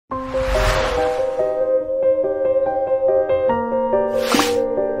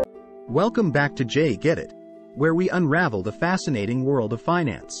Welcome back to Get It, where we unravel the fascinating world of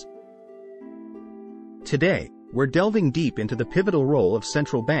finance. Today, we're delving deep into the pivotal role of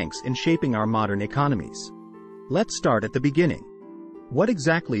central banks in shaping our modern economies. Let's start at the beginning. What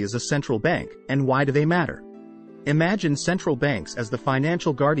exactly is a central bank, and why do they matter? Imagine central banks as the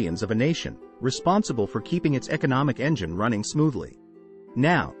financial guardians of a nation, responsible for keeping its economic engine running smoothly.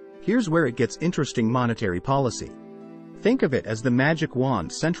 Now, here's where it gets interesting: monetary policy. Think of it as the magic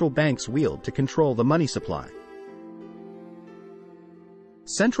wand central banks wield to control the money supply.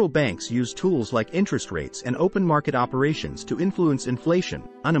 Central banks use tools like interest rates and open market operations to influence inflation,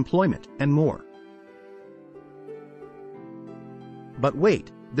 unemployment, and more. But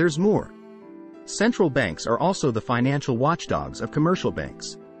wait, there's more. Central banks are also the financial watchdogs of commercial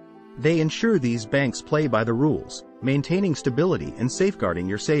banks. They ensure these banks play by the rules, maintaining stability and safeguarding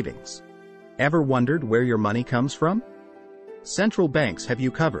your savings. Ever wondered where your money comes from? Central banks have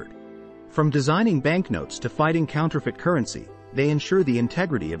you covered. From designing banknotes to fighting counterfeit currency, they ensure the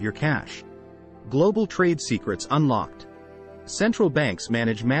integrity of your cash. Global trade secrets unlocked. Central banks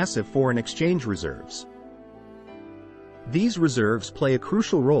manage massive foreign exchange reserves. These reserves play a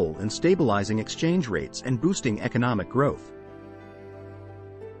crucial role in stabilizing exchange rates and boosting economic growth.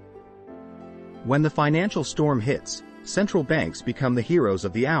 When the financial storm hits, central banks become the heroes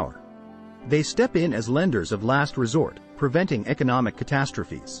of the hour. They step in as lenders of last resort, preventing economic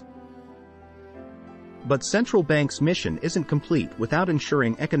catastrophes. But central banks' mission isn't complete without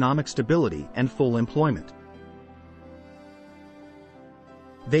ensuring economic stability and full employment.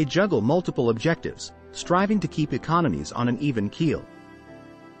 They juggle multiple objectives, striving to keep economies on an even keel.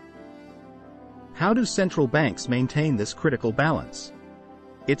 How do central banks maintain this critical balance?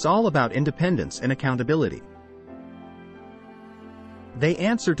 It's all about independence and accountability. They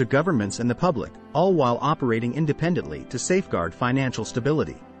answer to governments and the public, all while operating independently to safeguard financial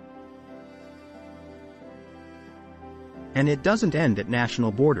stability. And it doesn't end at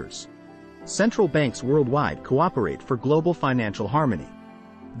national borders. Central banks worldwide cooperate for global financial harmony.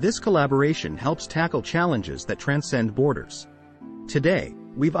 This collaboration helps tackle challenges that transcend borders. Today,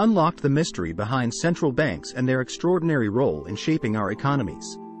 we've unlocked the mystery behind central banks and their extraordinary role in shaping our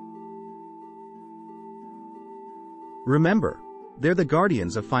economies. Remember, they're the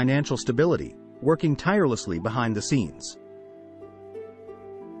guardians of financial stability, working tirelessly behind the scenes.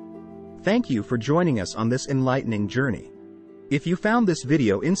 Thank you for joining us on this enlightening journey. If you found this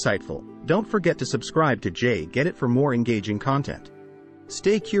video insightful, don't forget to subscribe to Get It for more engaging content.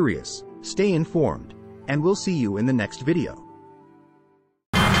 Stay curious, stay informed, and we'll see you in the next video.